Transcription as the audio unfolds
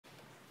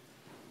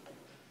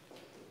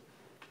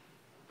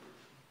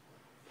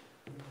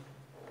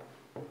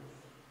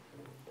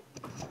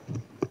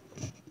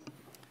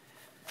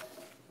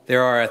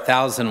There are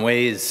 1,000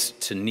 ways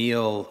to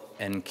kneel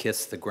and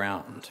kiss the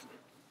ground.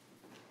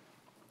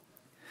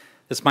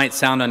 This might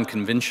sound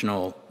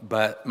unconventional,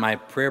 but my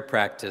prayer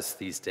practice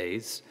these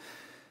days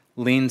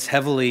leans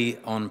heavily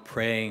on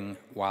praying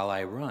while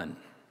I run.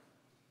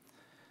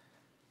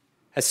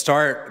 I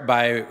start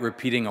by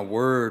repeating a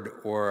word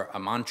or a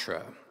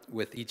mantra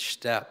with each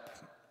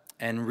step,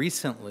 and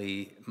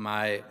recently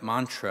my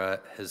mantra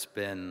has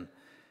been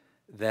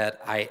that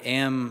I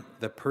am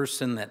the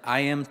person that I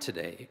am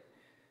today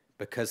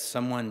because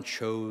someone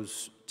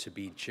chose to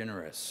be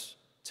generous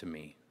to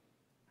me.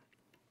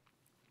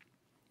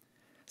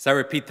 As I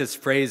repeat this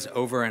phrase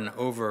over and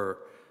over,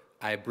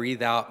 I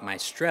breathe out my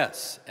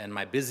stress and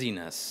my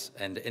busyness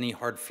and any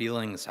hard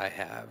feelings I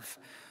have,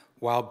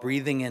 while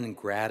breathing in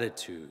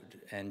gratitude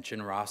and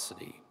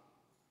generosity.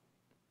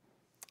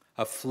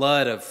 A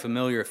flood of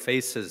familiar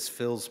faces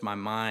fills my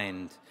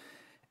mind,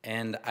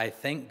 and I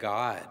thank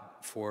God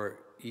for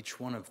each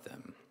one of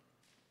them.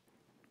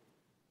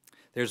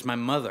 There's my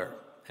mother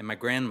and my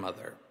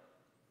grandmother.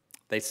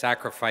 They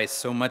sacrificed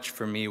so much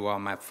for me while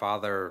my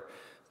father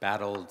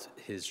battled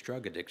his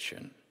drug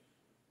addiction.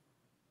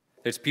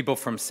 There's people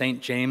from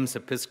St. James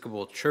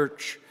Episcopal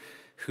Church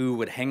who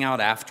would hang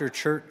out after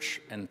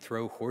church and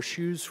throw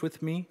horseshoes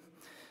with me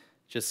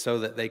just so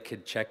that they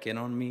could check in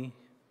on me,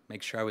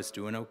 make sure I was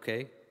doing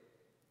okay.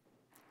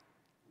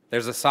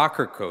 There's a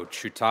soccer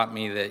coach who taught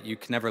me that you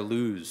can never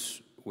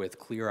lose with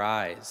clear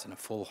eyes and a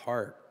full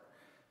heart.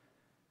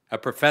 A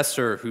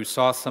professor who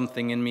saw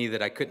something in me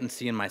that I couldn't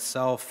see in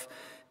myself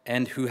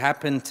and who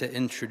happened to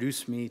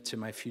introduce me to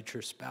my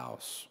future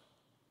spouse.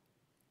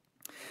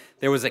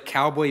 There was a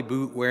cowboy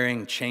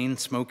boot-wearing,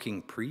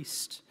 chain-smoking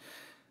priest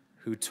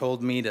who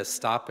told me to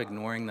stop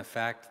ignoring the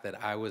fact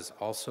that I was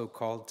also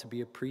called to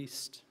be a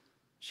priest.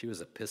 She was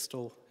a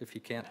pistol, if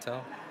you can't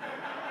tell.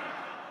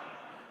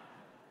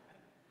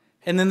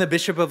 And then the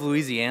Bishop of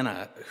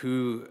Louisiana,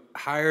 who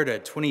hired a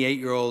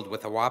 28-year-old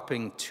with a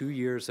whopping 2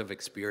 years of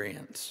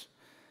experience,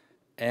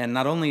 and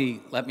not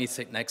only let me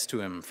sit next to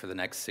him for the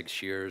next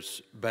 6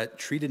 years, but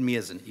treated me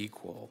as an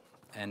equal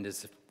and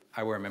as if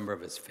I were a member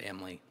of his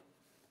family.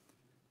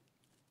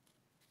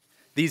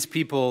 These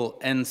people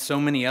and so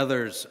many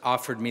others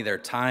offered me their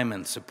time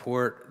and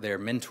support, their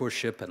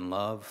mentorship and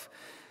love.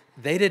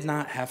 They did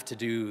not have to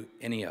do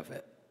any of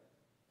it.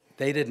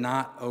 They did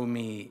not owe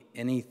me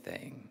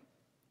anything.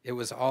 It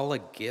was all a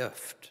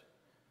gift.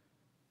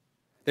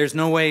 There's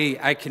no way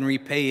I can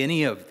repay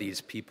any of these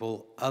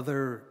people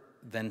other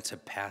than to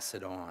pass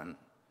it on.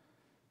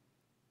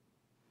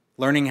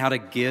 Learning how to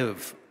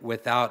give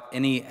without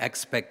any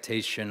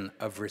expectation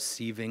of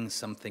receiving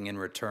something in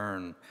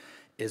return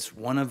is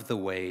one of the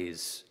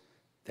ways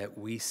that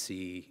we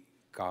see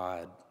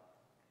God.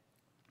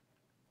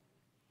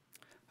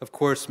 Of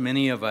course,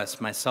 many of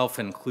us, myself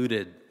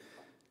included,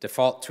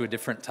 default to a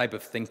different type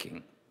of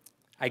thinking.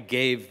 I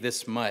gave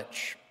this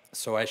much,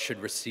 so I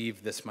should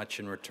receive this much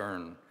in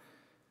return.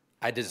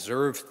 I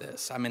deserve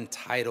this. I'm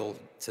entitled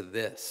to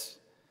this.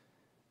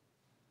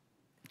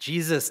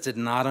 Jesus did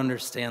not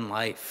understand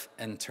life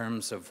in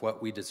terms of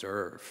what we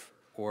deserve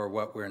or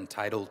what we're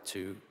entitled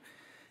to.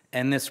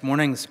 And this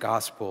morning's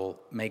gospel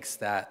makes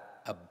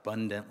that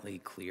abundantly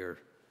clear.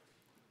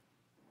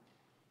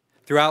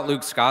 Throughout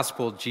Luke's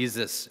gospel,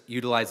 Jesus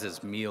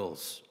utilizes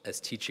meals as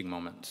teaching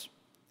moments.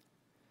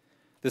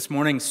 This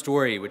morning's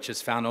story, which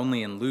is found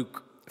only in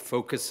Luke,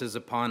 focuses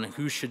upon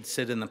who should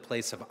sit in the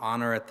place of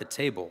honor at the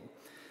table,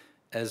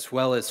 as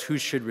well as who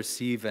should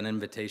receive an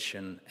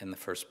invitation in the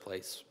first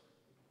place.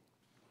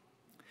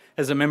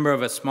 As a member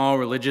of a small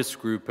religious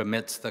group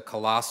amidst the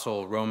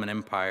colossal Roman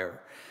Empire,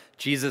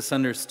 Jesus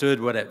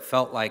understood what it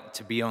felt like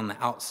to be on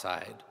the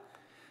outside.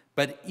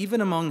 But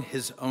even among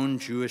his own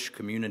Jewish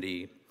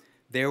community,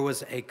 there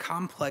was a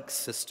complex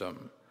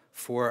system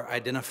for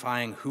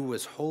identifying who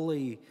was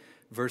holy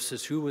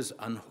versus who was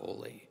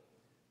unholy,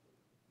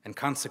 and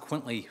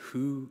consequently,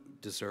 who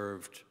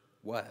deserved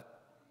what.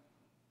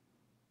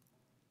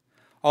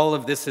 All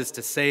of this is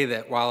to say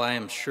that while I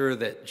am sure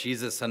that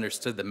Jesus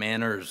understood the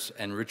manners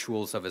and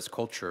rituals of his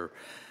culture,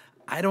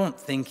 I don't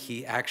think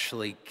he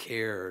actually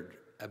cared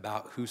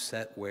about who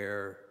sat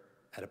where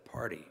at a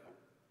party.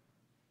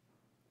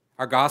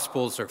 Our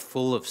Gospels are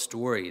full of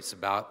stories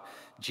about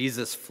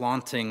Jesus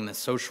flaunting the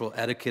social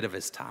etiquette of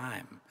his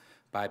time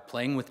by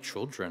playing with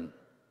children,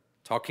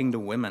 talking to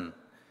women,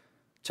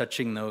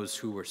 touching those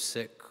who were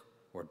sick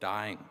or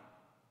dying.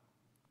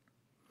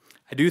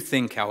 I do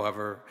think,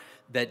 however,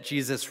 that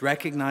Jesus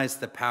recognized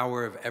the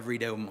power of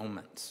everyday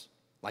moments,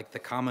 like the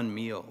common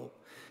meal,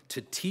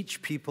 to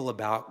teach people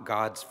about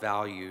God's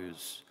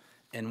values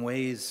in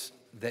ways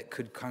that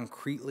could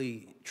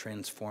concretely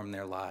transform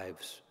their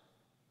lives.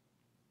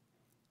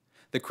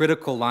 The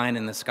critical line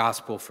in this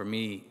gospel for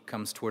me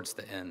comes towards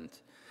the end.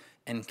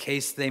 In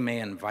case they may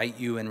invite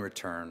you in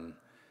return,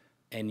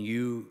 and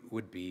you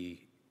would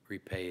be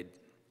repaid.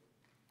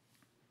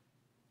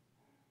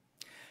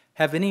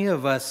 Have any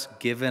of us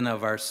given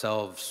of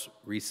ourselves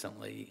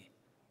recently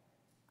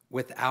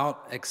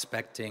without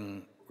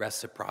expecting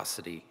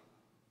reciprocity?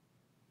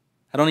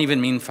 I don't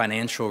even mean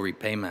financial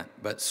repayment,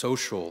 but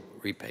social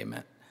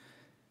repayment.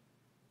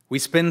 We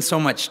spend so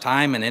much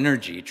time and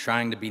energy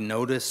trying to be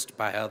noticed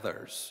by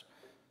others,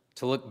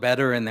 to look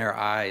better in their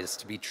eyes,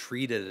 to be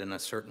treated in a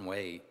certain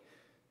way,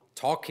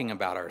 talking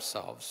about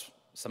ourselves,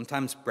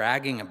 sometimes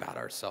bragging about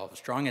ourselves,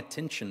 drawing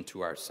attention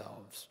to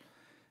ourselves,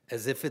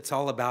 as if it's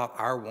all about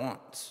our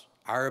wants,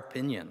 our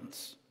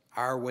opinions,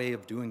 our way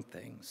of doing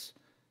things.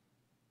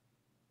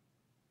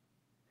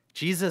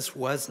 Jesus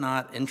was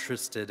not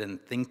interested in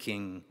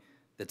thinking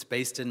that's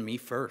based in me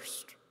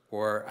first,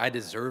 or I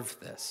deserve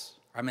this,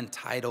 or I'm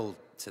entitled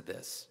to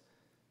this.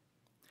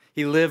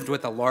 He lived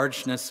with a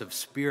largeness of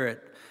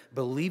spirit,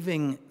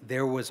 believing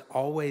there was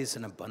always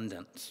an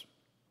abundance.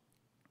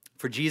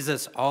 For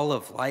Jesus, all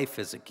of life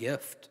is a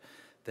gift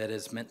that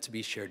is meant to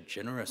be shared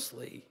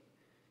generously.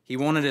 He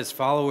wanted his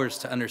followers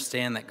to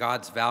understand that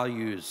God's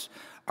values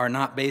are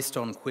not based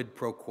on quid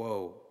pro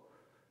quo,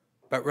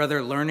 but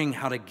rather learning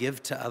how to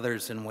give to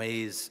others in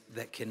ways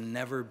that can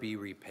never be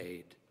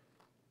repaid,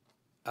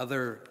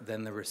 other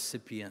than the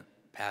recipient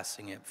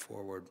passing it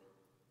forward.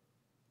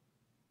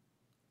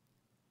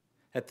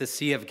 At the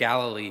Sea of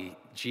Galilee,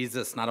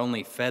 Jesus not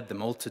only fed the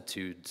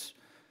multitudes,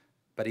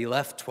 but he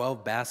left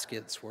 12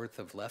 baskets worth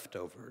of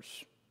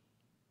leftovers.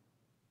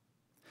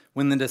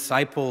 When the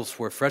disciples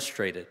were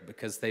frustrated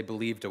because they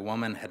believed a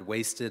woman had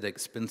wasted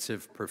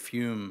expensive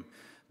perfume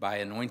by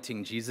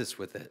anointing Jesus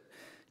with it,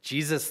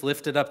 Jesus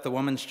lifted up the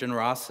woman's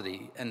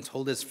generosity and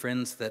told his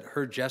friends that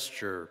her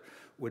gesture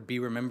would be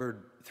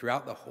remembered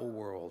throughout the whole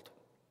world.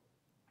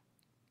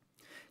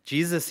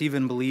 Jesus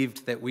even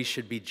believed that we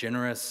should be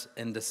generous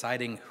in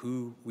deciding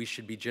who we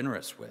should be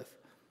generous with.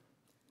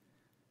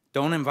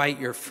 Don't invite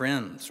your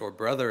friends or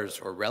brothers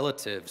or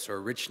relatives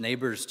or rich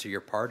neighbors to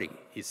your party,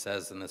 he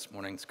says in this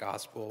morning's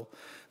gospel,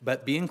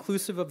 but be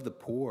inclusive of the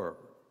poor,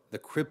 the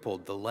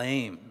crippled, the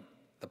lame,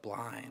 the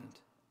blind.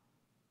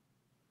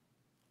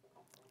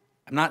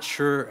 I'm not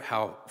sure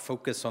how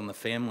Focus on the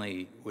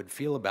Family would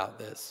feel about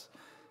this,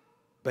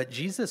 but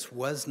Jesus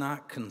was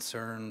not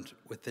concerned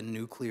with the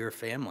nuclear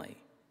family.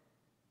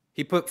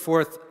 He put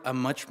forth a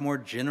much more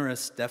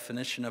generous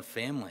definition of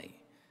family,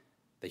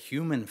 the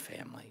human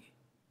family,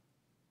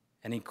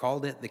 and he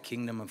called it the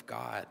kingdom of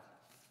God.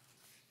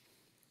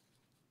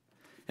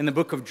 In the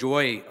book of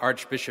Joy,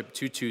 Archbishop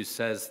Tutu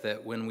says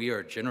that when we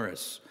are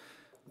generous,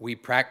 we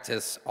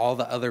practice all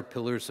the other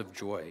pillars of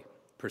joy: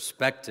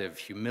 perspective,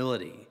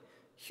 humility,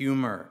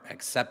 humor,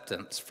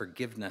 acceptance,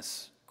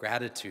 forgiveness,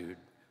 gratitude,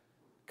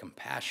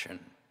 compassion.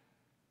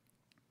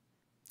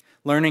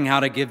 Learning how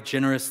to give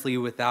generously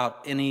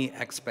without any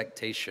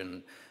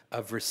expectation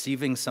of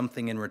receiving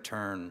something in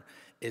return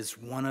is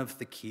one of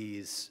the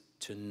keys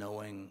to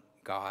knowing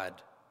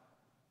God.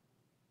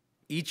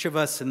 Each of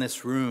us in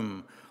this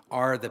room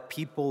are the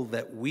people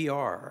that we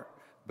are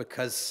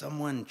because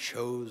someone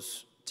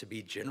chose to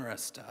be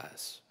generous to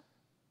us.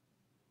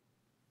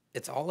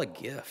 It's all a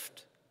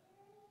gift.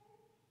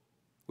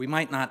 We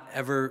might not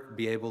ever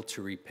be able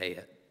to repay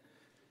it,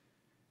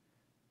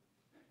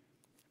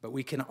 but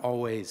we can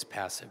always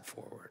pass it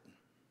forward.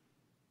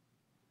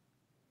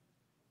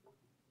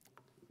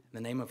 In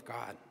the name of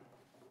God,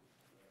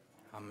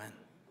 amen.